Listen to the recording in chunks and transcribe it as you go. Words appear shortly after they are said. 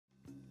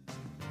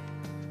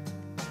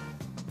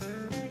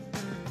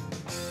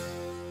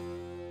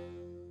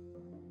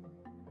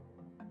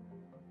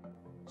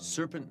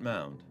Serpent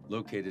Mound,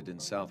 located in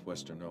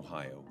southwestern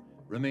Ohio,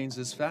 remains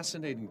as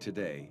fascinating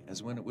today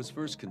as when it was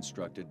first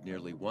constructed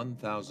nearly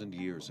 1,000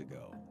 years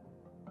ago.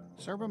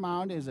 Serpent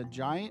Mound is a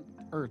giant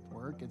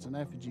earthwork. It's an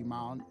effigy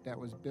mound that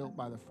was built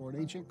by the Fort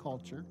Ancient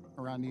culture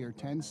around the year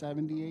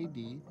 1070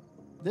 AD.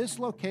 This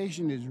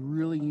location is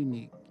really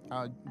unique,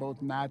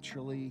 both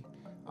naturally.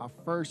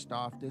 First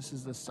off, this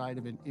is the site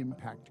of an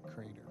impact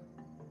crater.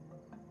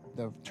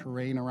 The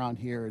terrain around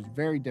here is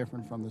very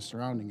different from the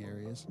surrounding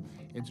areas.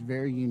 It's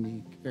very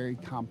unique, very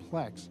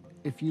complex.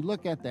 If you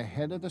look at the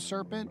head of the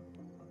serpent,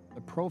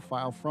 the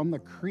profile from the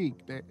creek,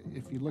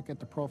 if you look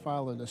at the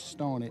profile of the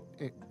stone,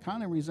 it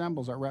kind of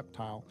resembles a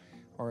reptile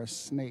or a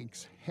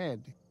snake's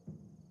head.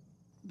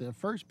 The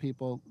first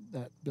people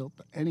that built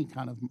any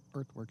kind of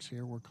earthworks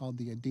here were called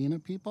the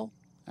Adena people,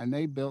 and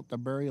they built the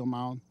burial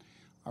mound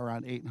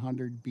around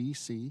 800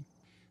 BC.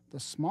 The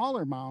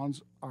smaller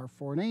mounds are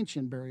Fort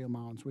Ancient burial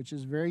mounds, which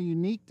is very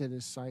unique to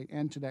this site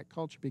and to that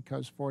culture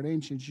because Fort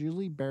Ancients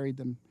usually buried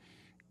them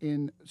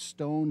in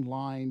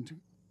stone-lined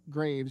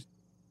graves.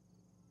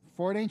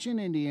 Fort Ancient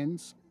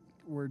Indians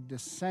were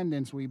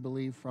descendants, we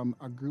believe, from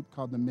a group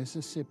called the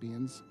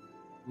Mississippians.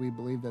 We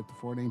believe that the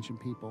Fort Ancient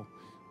people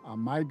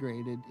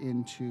migrated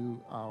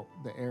into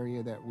the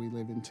area that we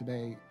live in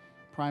today,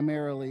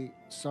 primarily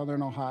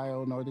southern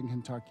Ohio, northern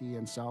Kentucky,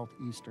 and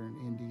southeastern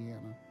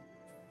Indiana.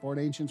 Fort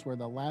Ancients were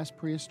the last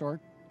prehistoric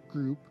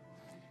group,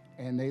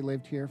 and they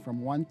lived here from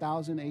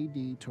 1000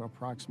 AD to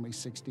approximately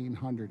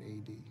 1600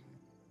 AD.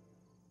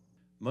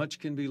 Much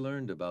can be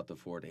learned about the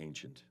Fort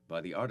Ancient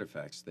by the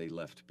artifacts they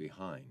left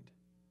behind.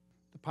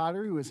 The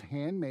pottery was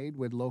handmade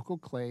with local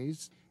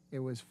clays. It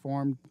was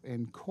formed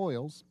in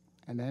coils,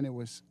 and then it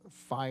was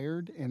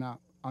fired in an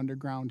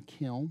underground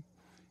kiln,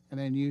 and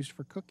then used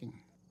for cooking.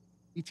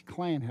 Each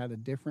clan had a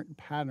different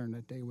pattern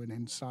that they would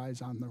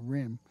incise on the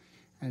rim,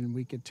 and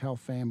we could tell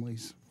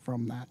families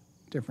from that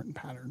different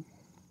pattern.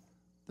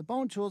 The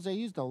bone tools, they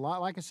used a lot,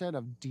 like I said,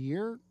 of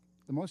deer.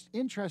 The most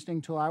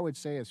interesting tool I would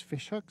say is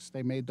fish hooks.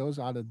 They made those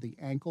out of the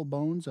ankle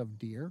bones of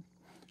deer.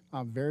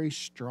 Very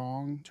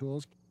strong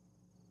tools.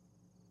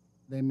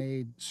 They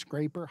made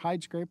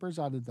hide scrapers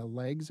out of the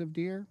legs of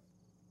deer.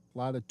 A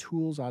lot of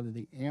tools out of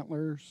the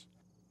antlers.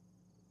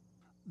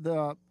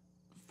 The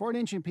Fort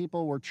Ancient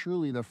people were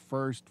truly the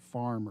first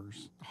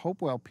farmers.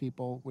 Hopewell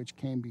people, which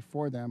came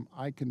before them,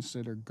 I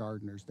consider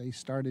gardeners. They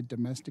started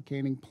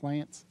domesticating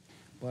plants,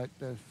 but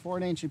the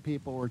Fort Ancient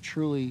people were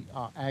truly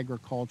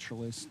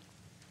agriculturalists.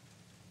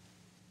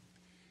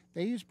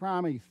 They used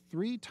primarily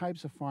three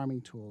types of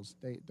farming tools.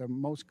 The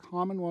most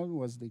common one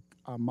was the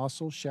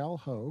mussel shell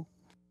hoe.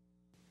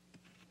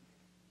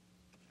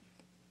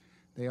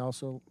 They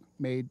also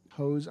made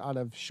hoes out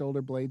of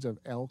shoulder blades of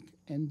elk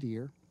and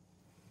deer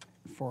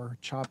for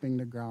chopping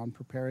the ground,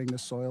 preparing the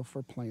soil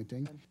for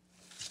planting.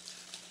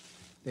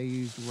 They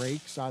used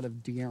rakes out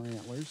of deer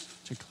antlers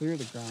to clear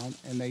the ground,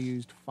 and they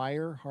used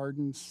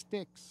fire-hardened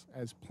sticks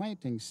as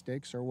planting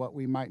sticks, or what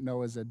we might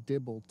know as a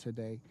dibble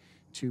today,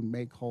 to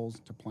make holes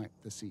to plant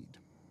the seed.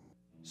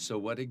 So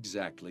what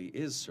exactly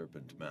is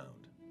Serpent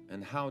Mound,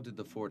 and how did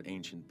the Fort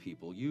Ancient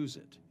people use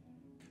it?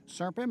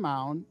 Serpent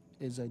Mound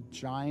is a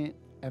giant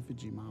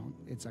effigy mound.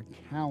 It's a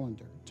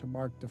calendar to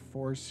mark the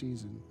four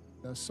seasons.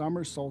 The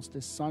summer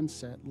solstice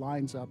sunset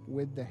lines up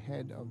with the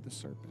head of the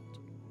serpent.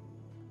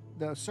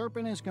 The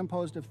serpent is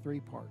composed of three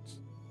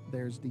parts.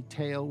 There's the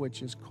tail,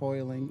 which is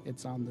coiling.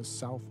 It's on the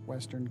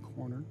southwestern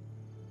corner.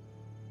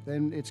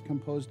 Then it's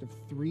composed of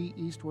three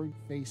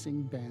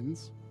eastward-facing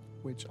bends,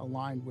 which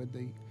align with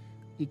the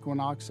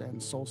equinox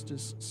and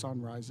solstice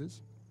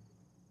sunrises.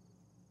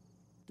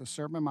 The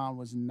Serpent Mound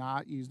was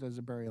not used as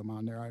a burial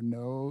mound. There are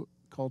no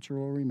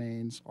cultural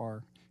remains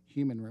or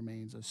human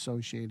remains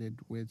associated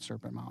with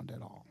Serpent Mound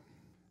at all.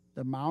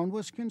 The mound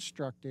was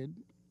constructed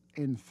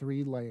in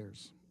three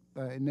layers.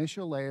 The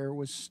initial layer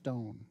was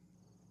stone.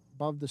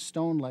 Above the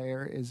stone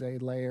layer is a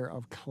layer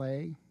of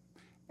clay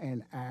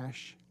and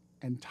ash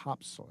and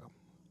topsoil.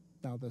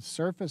 Now, the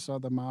surface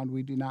of the mound,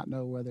 we do not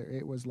know whether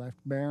it was left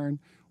barren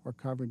or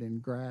covered in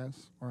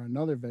grass or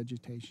another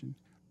vegetation.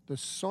 The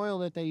soil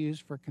that they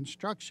used for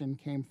construction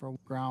came from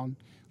ground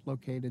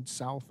located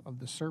south of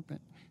the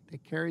serpent. They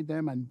carried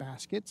them in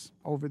baskets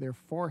over their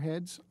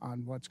foreheads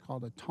on what's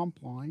called a tump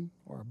line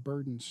or a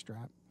burden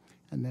strap,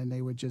 and then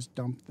they would just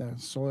dump the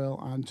soil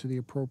onto the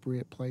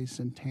appropriate place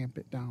and tamp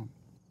it down.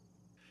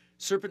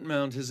 Serpent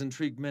Mound has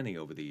intrigued many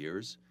over the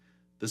years.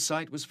 The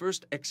site was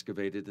first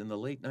excavated in the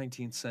late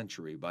 19th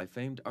century by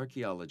famed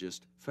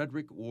archaeologist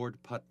Frederick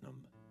Ward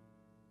Putnam.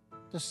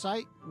 The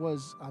site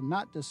was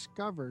not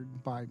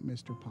discovered by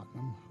Mr.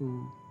 Putnam,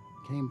 who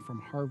came from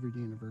Harvard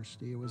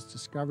University. It was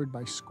discovered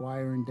by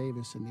Squire and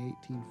Davis in the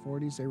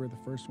 1840s. They were the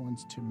first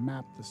ones to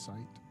map the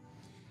site.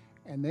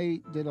 And they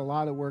did a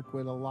lot of work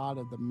with a lot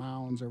of the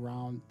mounds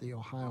around the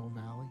Ohio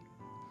Valley.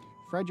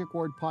 Frederick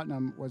Ward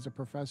Putnam was a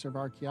professor of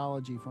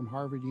archaeology from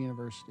Harvard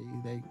University.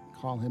 They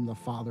call him the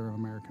father of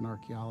American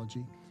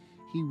archaeology.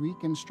 He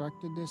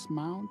reconstructed this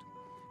mound.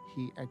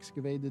 He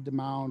excavated the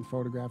mound,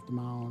 photographed the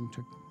mound,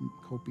 took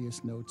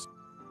copious notes.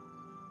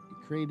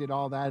 He created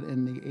all that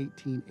in the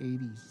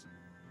 1880s.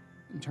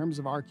 In terms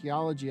of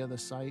archaeology of the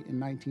site, in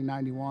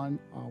 1991,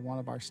 one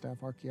of our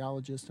staff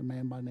archaeologists, a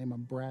man by the name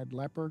of Brad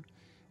Lepper,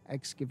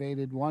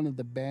 excavated one of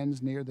the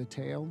bends near the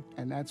tail,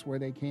 and that's where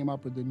they came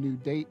up with the new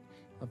date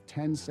of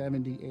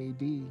 1070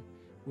 AD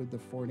with the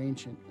Fort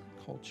Ancient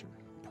culture.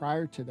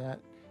 Prior to that,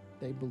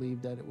 they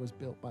believed that it was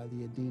built by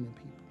the Adena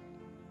people.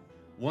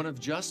 One of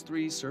just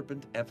 3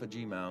 serpent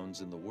effigy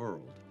mounds in the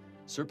world,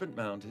 Serpent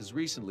Mound has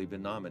recently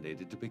been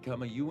nominated to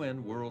become a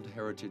UN World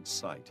Heritage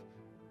Site,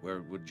 where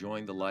it would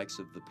join the likes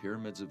of the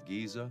Pyramids of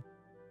Giza,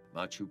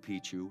 Machu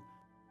Picchu,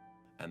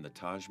 and the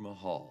Taj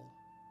Mahal.